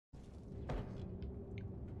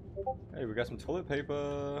Hey, we got some toilet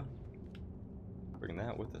paper. Bring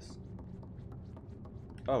that with us.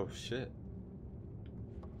 Oh, shit.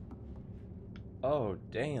 Oh,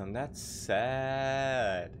 damn, that's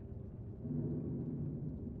sad.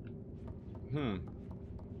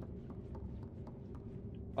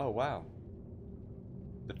 Oh, wow.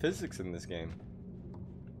 The physics in this game.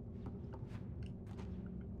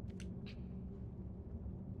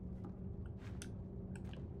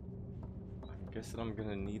 I guess that I'm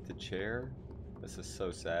gonna need the chair. This is so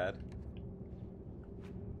sad.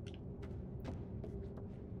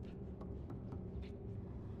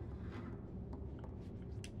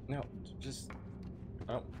 No, just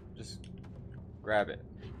grab it.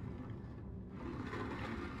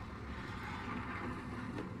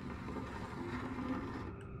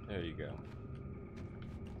 There you go.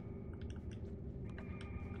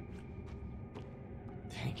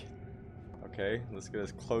 Dang it. Okay, let's get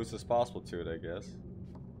as close as possible to it, I guess.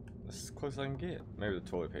 As close as I can get. Maybe the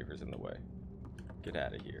toilet paper's in the way. Get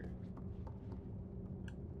out of here.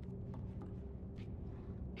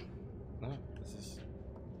 No, this is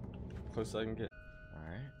close as I can get.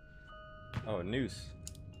 Alright. Oh, a noose.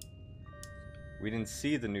 We didn't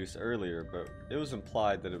see the noose earlier, but it was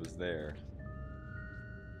implied that it was there.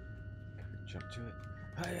 Jump to it.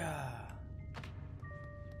 Hiya!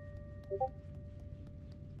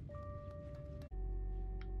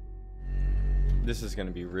 This is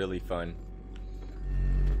gonna be really fun.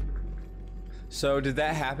 So, did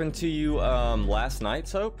that happen to you last night,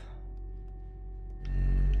 Soap?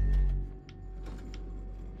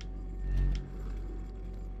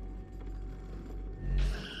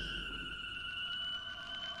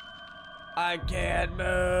 I can't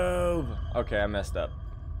move. Okay, I messed up.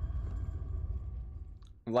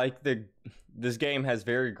 Like this game has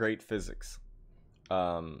very great physics.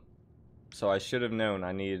 So I should have known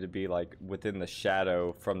I needed to be like within the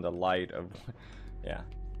shadow from the light of yeah.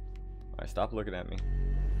 Alright, stop looking at me.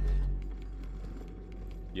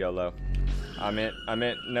 YOLO. I meant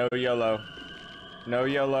no YOLO. No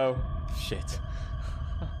YOLO. Shit.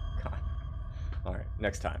 God. Alright,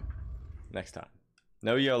 next time. Next time.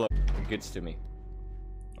 No YOLO. It gets to me.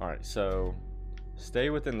 Alright, so stay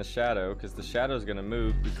within the shadow, because the shadow is gonna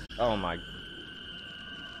move. Oh my.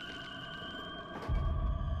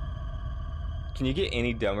 Can you get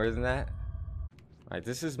any dumber than that? Alright,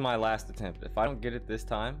 this is my last attempt. If I don't get it this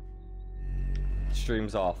time,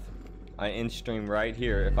 stream's off. I end stream right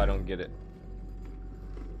here if I don't get it.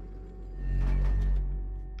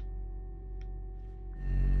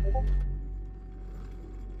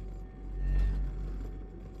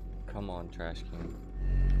 Come on, Trash King.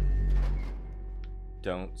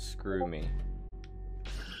 Don't screw me.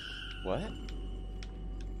 What?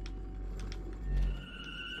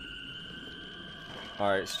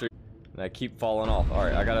 Alright, stream. And I keep falling off.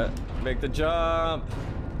 Alright, I gotta make the jump.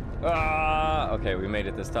 Ah! Okay, we made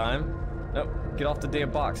it this time. Nope, get off the damn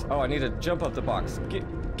box. Oh, I need to jump up the box.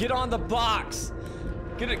 Get on the box!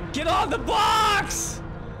 Get on the box!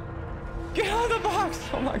 Get on the box!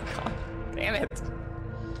 Oh my god. Damn it.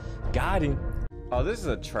 Got him. Oh, this is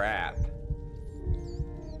a trap.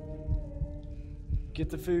 Get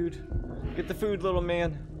the food. Get the food, little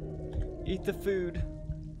man. Eat the food.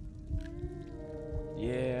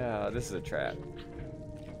 Yeah, this is a trap.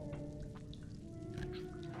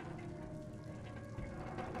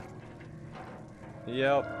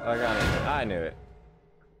 Yep, I got it. I knew it.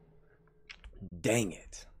 Dang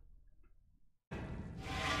it.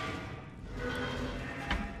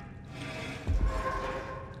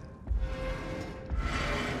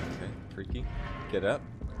 Okay, freaky. Get up.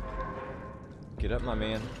 Get up, my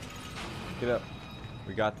man. Get up.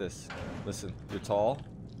 We got this. Listen, you're tall.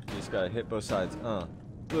 You just gotta hit both sides.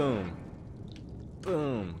 Boom.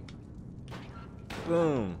 Boom.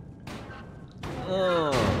 Boom.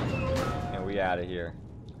 And we out of here.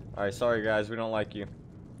 Alright, sorry guys, we don't like you.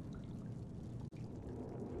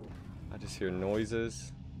 I just hear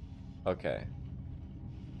noises. Okay.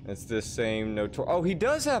 It's this same Oh, he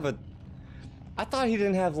does have a... I thought he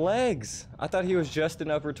didn't have legs. I thought he was just an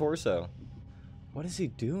upper torso. What is he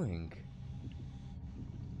doing?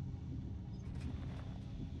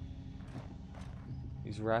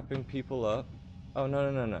 He's wrapping people up. Oh,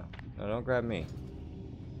 no. No, don't grab me.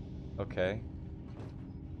 Okay.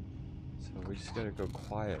 So we just gotta go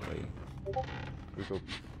quietly. We go...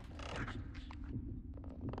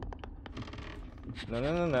 No.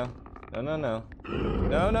 No. No. No. No.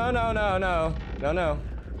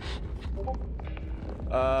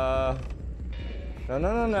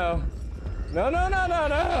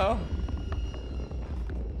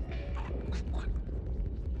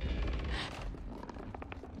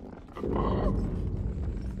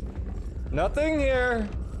 Nothing here.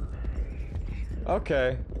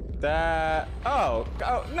 Okay. That. Oh.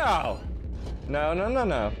 Oh, no. No, no, no,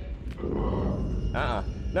 no. No.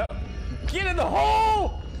 Get in the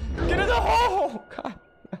hole! Get in the hole! God.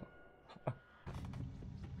 No.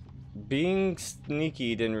 Being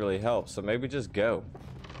sneaky didn't really help, so maybe just go.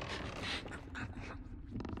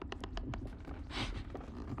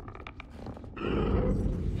 Do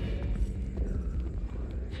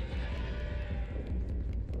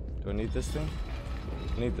I need this thing?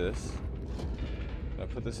 I need this. Can I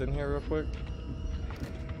put this in here real quick?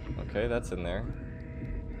 Okay, that's in there.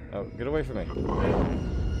 Oh, get away from me.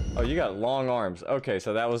 Oh, you got long arms. Okay,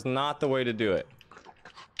 so that was not the way to do it.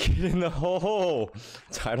 Get in the hole!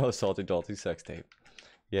 Title of Salty Dalty Sex Tape.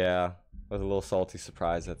 Yeah, with a little salty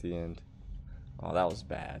surprise at the end. Oh, that was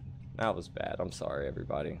bad. That was bad. I'm sorry,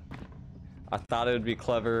 everybody. I thought it would be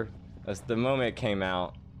clever as the moment it came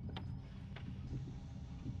out.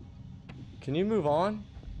 Can you move on?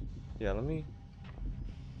 Yeah, let me...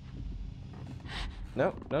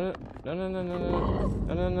 No, no, no, no, no, no, no, no,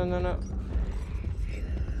 no, no, no, no.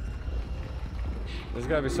 There's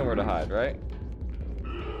gotta be somewhere to hide, right?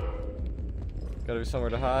 Gotta be somewhere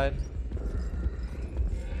to hide.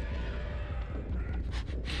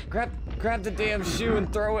 Grab the damn shoe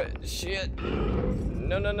and throw it. Shit.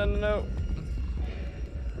 No, no, no, no, no.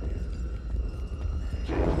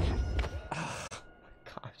 Oh my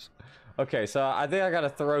gosh. Okay, so I think I gotta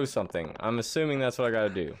throw something. I'm assuming that's what I gotta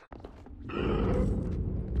do.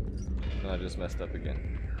 I just messed up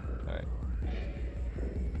again. Alright.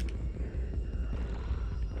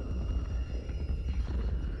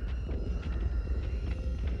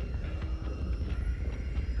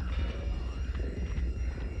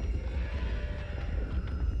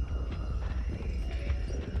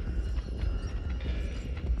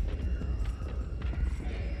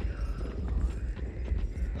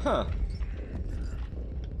 Huh.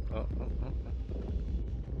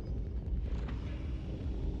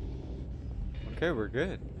 Okay, we're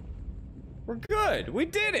good. We're good. We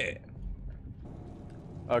did it.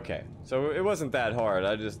 Okay, so it wasn't that hard.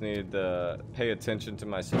 I just needed to pay attention to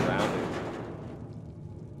my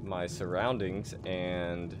surroundings,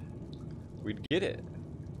 and we'd get it.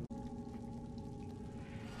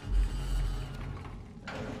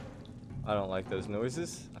 I don't like those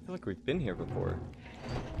noises. I feel like we've been here before.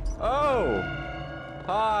 Oh!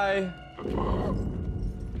 Hi!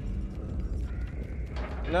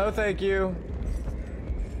 No, thank you.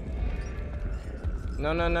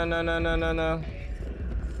 No, no, no, no, no, no, no, no.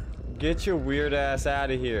 Get your weird ass out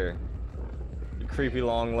of here. You creepy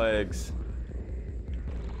long legs.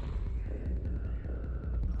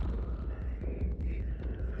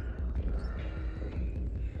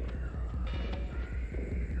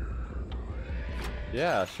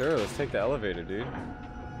 Yeah, sure, let's take the elevator, dude.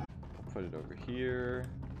 Put it over here.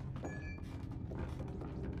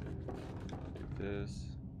 Do this.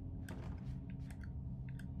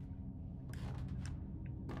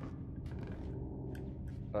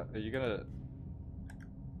 Are you gonna...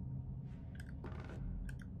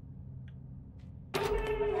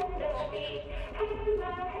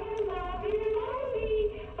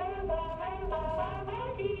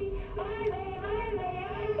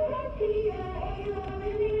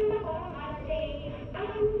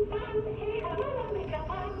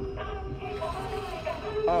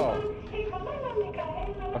 Oh.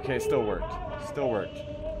 Okay, it still worked. Still worked.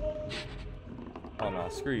 Oh no,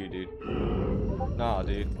 screw you, dude. Nah,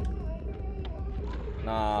 dude.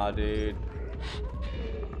 Nah, dude.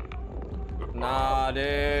 Nah,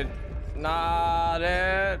 dude. Nah,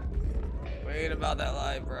 dude. We ain't about that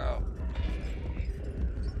life, bro.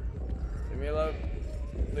 Leave me alone.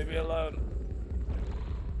 Leave me alone.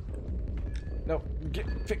 No,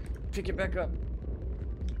 pick it back up.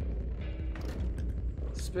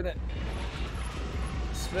 Spin it.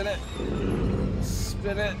 Spin it.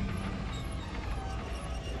 Spin it.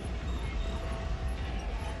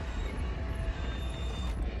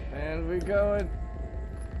 And we going.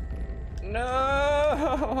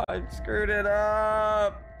 No, I screwed it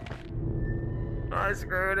up. I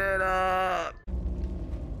screwed it up.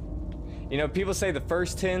 You know, people say the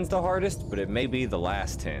first 10's the hardest, but it may be the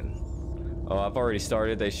last 10. Oh, I've already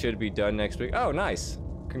started. They should be done next week. Oh, nice.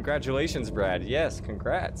 Congratulations, Brad. Yes,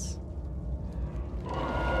 congrats.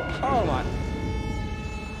 Oh my.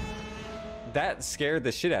 That scared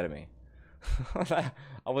the shit out of me. I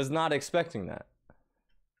was not expecting that.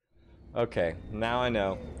 Okay, now I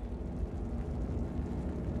know.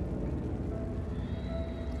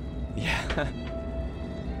 Yeah.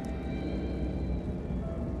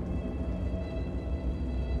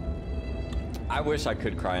 I wish I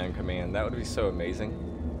could cry on command. That would be so amazing.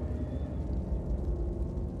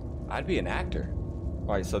 I'd be an actor.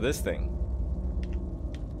 Alright, so this thing.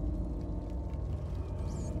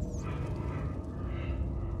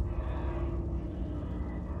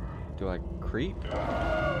 Do I creep?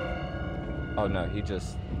 Oh no, he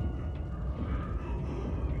just...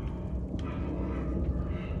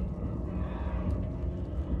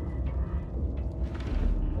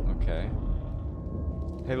 Okay.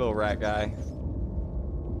 Hey, little rat guy.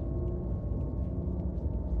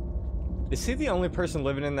 Is he the only person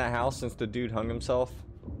living in that house since the dude hung himself?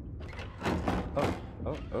 Oh,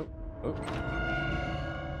 oh, oh, oh.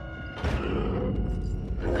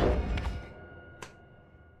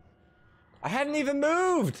 I hadn't even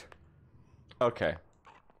moved! Okay.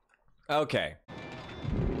 Okay.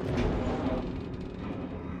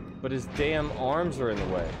 But his damn arms are in the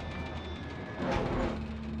way.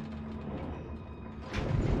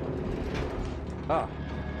 Ah.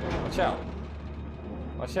 Watch out.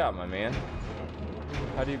 Watch out, my man.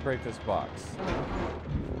 How do you break this box?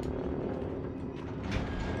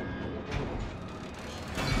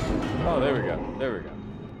 Oh, there we go. There we go.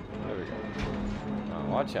 There we go. Oh,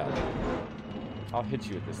 watch out. I'll hit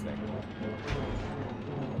you with this thing.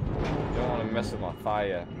 You don't want to mess with my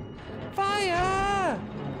fire. Fire!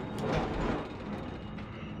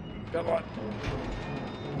 Come on.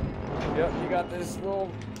 Yep, you got this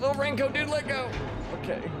little raincoat, dude. Let go.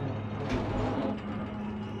 Okay.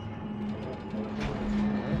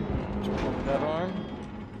 That arm.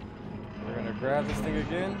 We're gonna grab this thing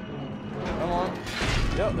again. Come on.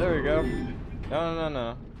 Yep, there we go.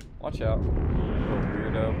 No. Watch out. Little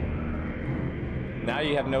weirdo. Now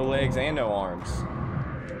you have no legs and no arms.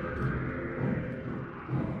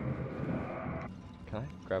 Can I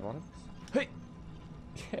grab on it? Hey!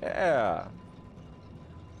 Yeah!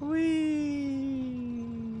 Whee!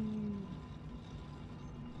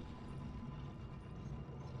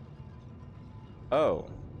 Oh.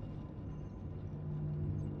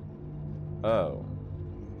 Oh.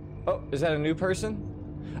 Oh, is that a new person?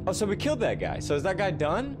 Oh, so we killed that guy. So is that guy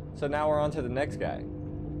done? So now we're on to the next guy.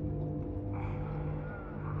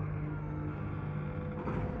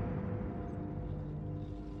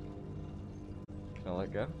 Can I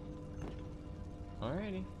let go?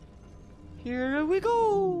 Alrighty. Here we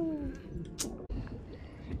go!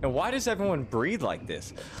 And why does everyone breathe like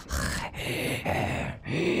this?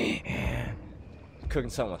 Cooking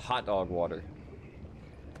something with hot dog water.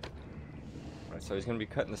 Alright, so he's gonna be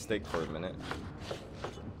cutting the steak for a minute.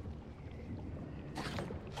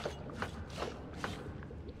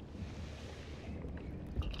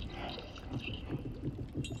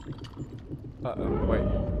 Uh-oh, wait.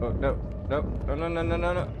 Oh, no. Nope.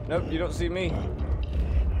 No. Nope, you don't see me.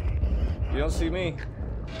 You don't see me.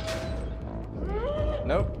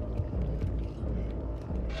 Nope.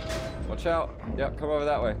 Watch out. Yep, come over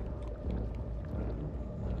that way.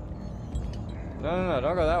 No,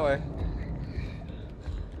 don't go that way.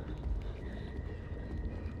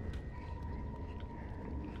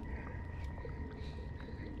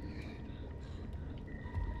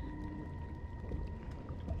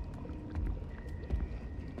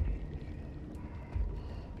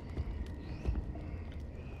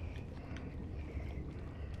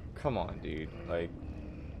 Come on, dude. Like,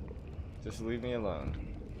 just leave me alone.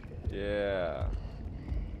 Yeah.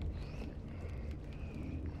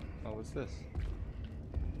 Oh, what's this?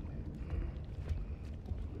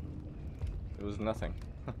 It was nothing.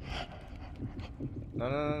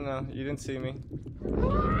 No. You didn't see me.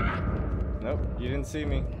 Nope, you didn't see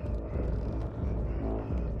me.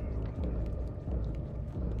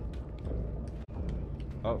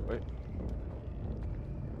 Oh, wait.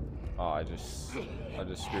 Oh, I just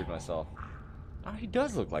screwed myself. Oh, he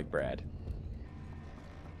does look like Brad.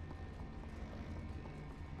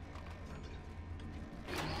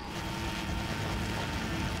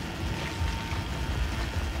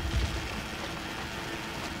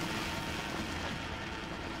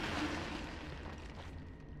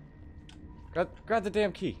 Grab the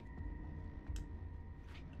damn key.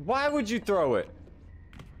 Why would you throw it?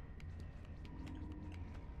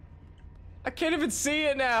 I can't even see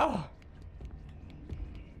it now.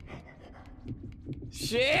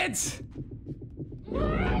 Shit!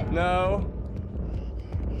 No.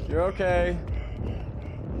 You're okay.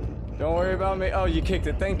 Don't worry about me. Oh, you kicked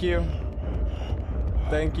it. Thank you.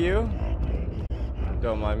 Thank you.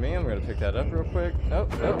 Don't mind me. I'm gonna pick that up real quick.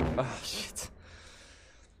 Nope. Oh, shit.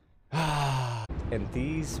 And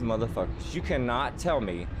these motherfuckers, you cannot tell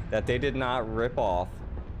me that they did not rip off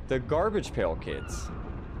the Garbage Pail Kids.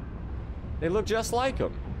 They look just like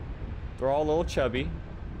them. They're all a little chubby.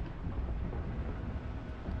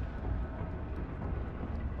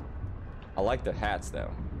 I like the hats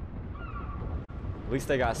though. At least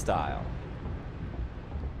they got style.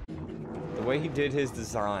 The way he did his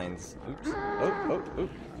designs. Oops. Oh, oh,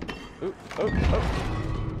 oh. Oop, oh, oh.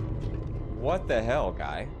 What the hell,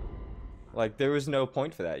 guy? Like, there was no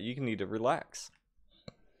point for that. You need to relax.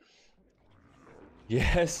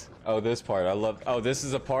 Yes. Oh, this part. I love. Oh, this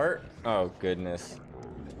is a part? Oh, goodness.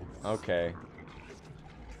 Okay.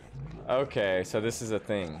 Okay, so this is a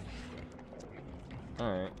thing.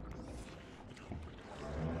 Alright.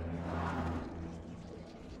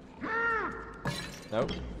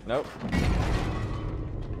 Nope. Nope.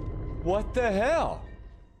 What the hell?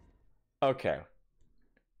 Okay.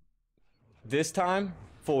 This time,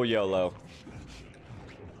 full YOLO.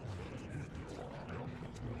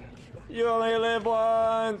 You only live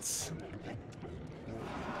once!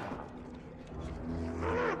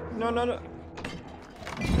 No, no, no.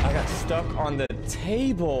 I got stuck on the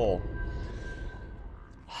table.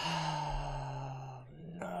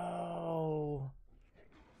 No.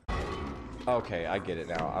 Okay, I get it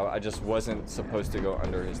now. I just wasn't supposed to go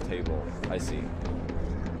under his table. I see.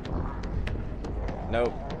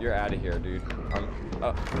 Nope, you're out of here, dude.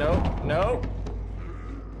 No, no.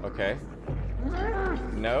 Okay.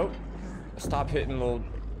 Nope. Stop hitting little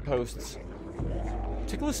posts.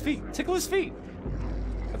 Tickle his feet. Tickle his feet.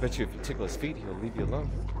 I bet you if you tickle his feet, he'll leave you alone.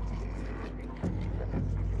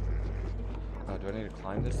 Oh, do I need to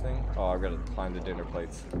climb this thing? Oh, I've got to climb the dinner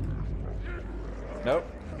plates. Nope.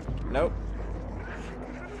 Nope.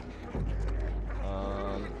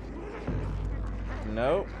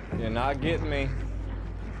 Nope. You're not getting me.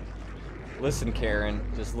 Listen, Karen.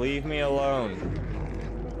 Just leave me alone.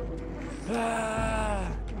 Ah!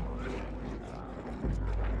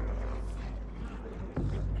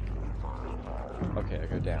 Okay, I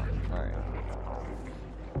go down. Alright.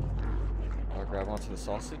 I'll grab onto the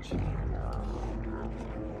sausage.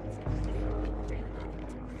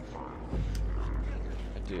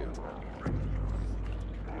 I do.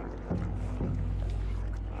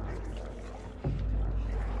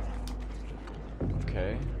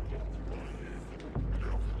 Okay.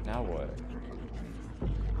 Now what?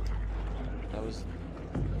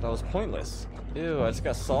 That was pointless. Ew, I just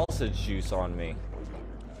got sausage juice on me.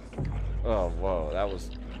 Oh, whoa, that was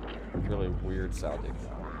really weird sounding.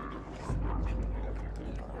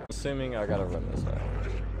 Assuming I gotta run this way.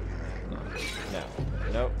 No.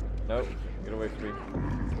 Nope. Nope. Get away from me.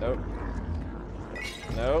 Nope.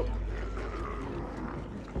 Nope.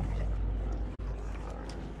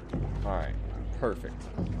 Alright. Perfect.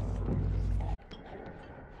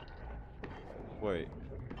 Wait.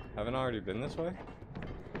 Haven't I already been this way?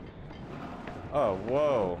 Oh,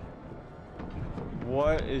 whoa.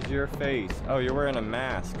 What is your face? Oh, you're wearing a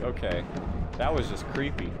mask. Okay. That was just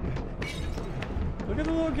creepy. Look at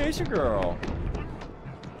the little geisha girl.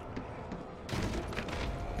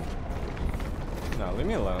 No, leave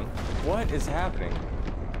me alone. What is happening?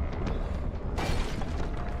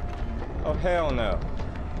 Oh, hell no.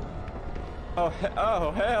 Oh,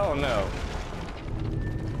 hell no.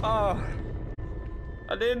 Oh.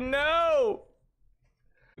 I didn't know.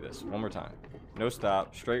 This one more time. No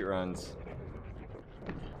stop. Straight runs.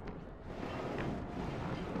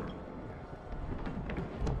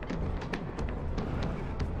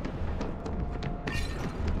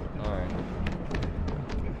 Alright.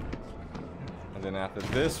 And then after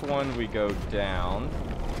this one, we go down.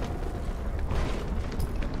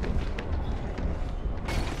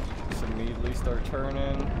 Just immediately start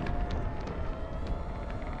turning.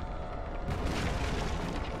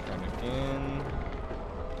 In.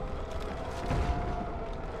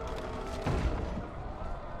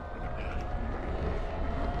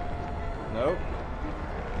 Nope.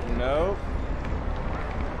 Nope.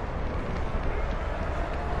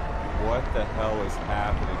 What the hell is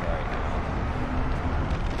happening right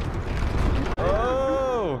now?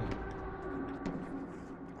 Oh!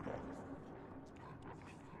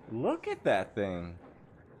 Look at that thing.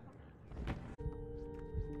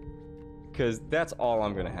 Because that's all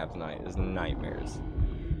I'm gonna have tonight is nightmares.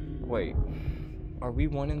 Wait, are we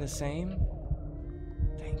one and the same?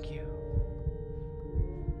 Thank you.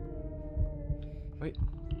 Wait.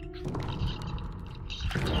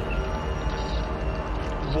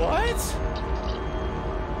 What?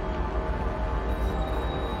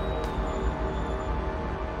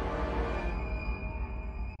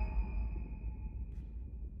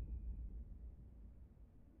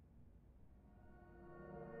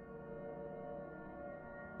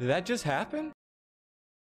 Did that just happen?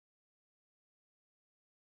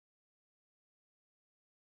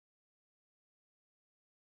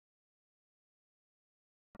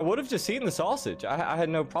 I would have just eaten the sausage. I had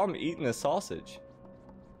no problem eating the sausage.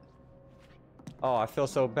 Oh, I feel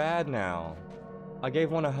so bad now. I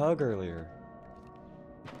gave one a hug earlier.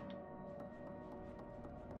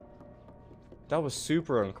 That was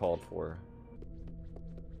super uncalled for.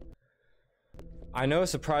 I know a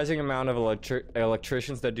surprising amount of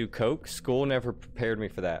electricians that do coke. School never prepared me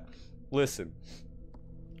for that. Listen,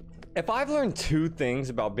 if I've learned 2 things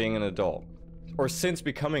about being an adult, or since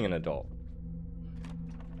becoming an adult,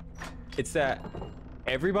 it's that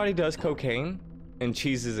everybody does cocaine and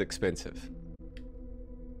cheese is expensive.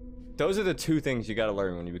 Those are the 2 things you gotta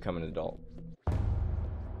learn when you become an adult.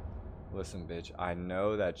 Listen, bitch, I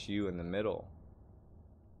know that's you in the middle.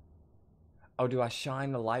 Oh, do I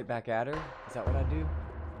shine the light back at her? Is that what I do?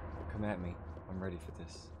 Come at me. I'm ready for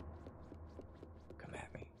this. Come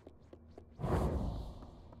at me.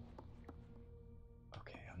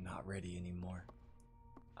 Okay, I'm not ready anymore.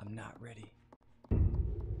 I'm not ready.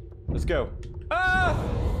 Let's go. Ah!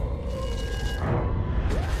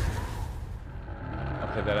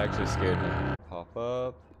 Okay, that actually scared me. Pop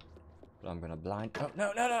up. But I'm gonna blind. Oh,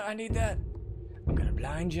 no, no, no, I need that. I'm gonna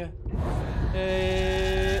blind you.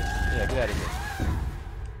 Hey. Yeah, get out of here.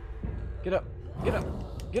 Get up. Get up.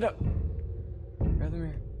 Get up. Grab the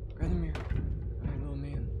mirror. Grab the mirror. Alright, little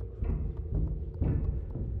man.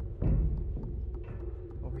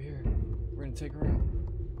 Over here. We're gonna take her out.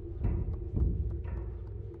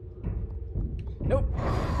 Nope.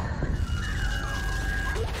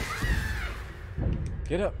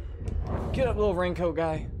 Get up. Get up, little raincoat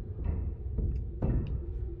guy.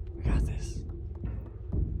 We got this.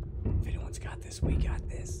 If anyone's got this, we got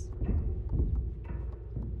this.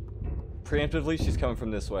 Preemptively, she's coming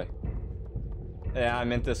from this way. Yeah, I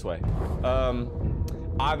meant this way.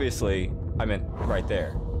 Obviously, I meant right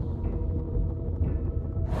there.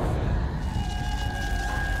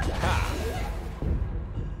 Ha!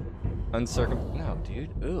 No,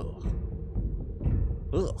 dude. Ugh.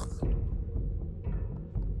 Ugh.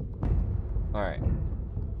 Alright.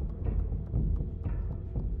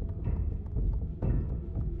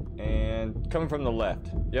 And coming from the left.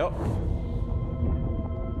 Yep.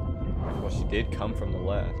 Well, she did come from the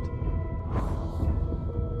left.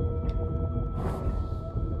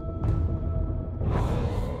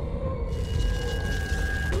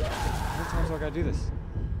 How many times do I gotta do this?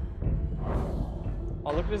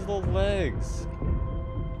 Oh, look at his little legs.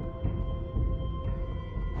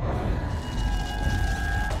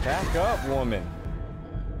 Back up, woman.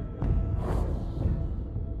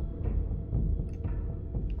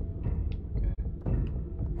 Okay.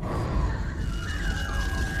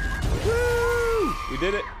 Woo! We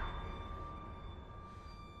did it.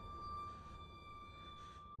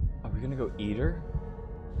 Are we gonna go eat her?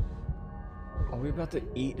 Are we about to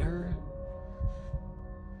eat her?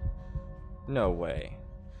 No way.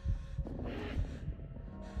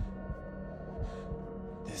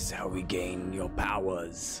 This is how we gain your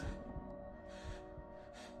powers.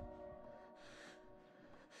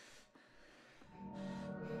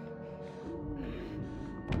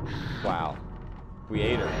 Wow. We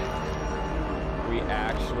ate her. We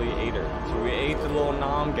actually ate her. So we ate the little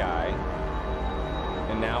nom guy,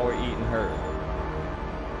 and now we're eating her.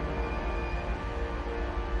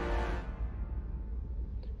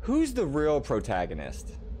 Who's the real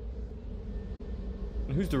protagonist?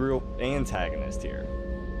 And who's the real antagonist here?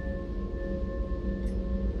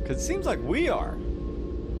 Because it seems like we are.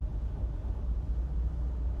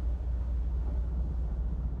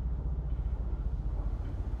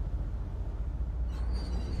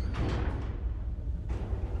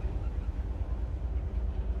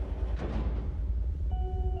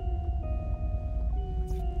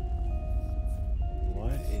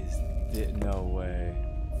 What is this? No way.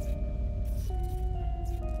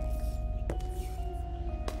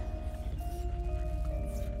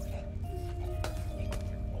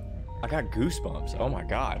 I got goosebumps. Oh my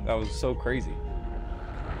god, that was so crazy.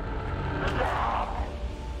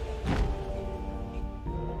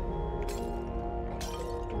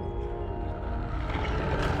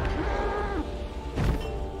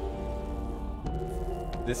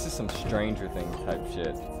 This is some Stranger Things type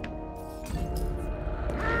shit.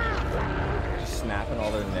 Just snapping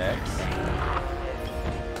all their necks.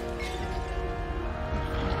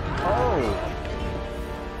 Oh!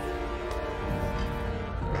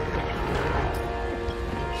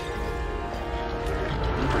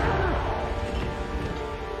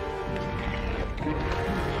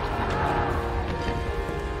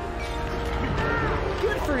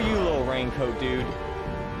 Raincoat dude.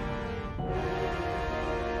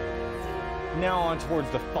 Now on towards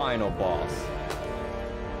the final boss.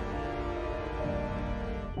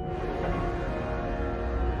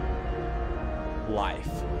 Life.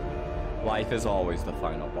 Life is always the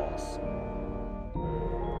final boss.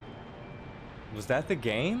 Was that the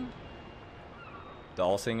game? The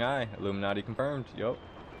all-seeing eye. Illuminati confirmed. Yup.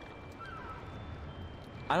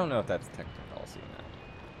 I don't know if that's technically all-seeing eye.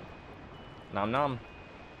 Nom nom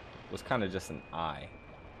was kind of just an eye.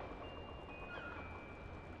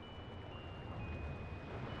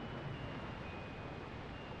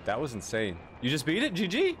 That was insane. You just beat it?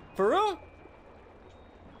 GG? For real?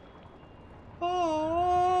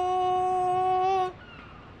 Oh,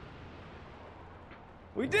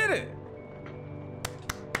 we did it!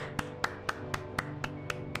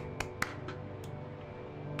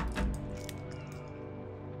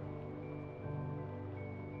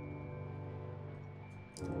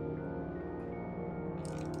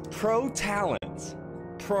 Pro talent.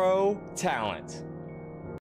 Pro talent.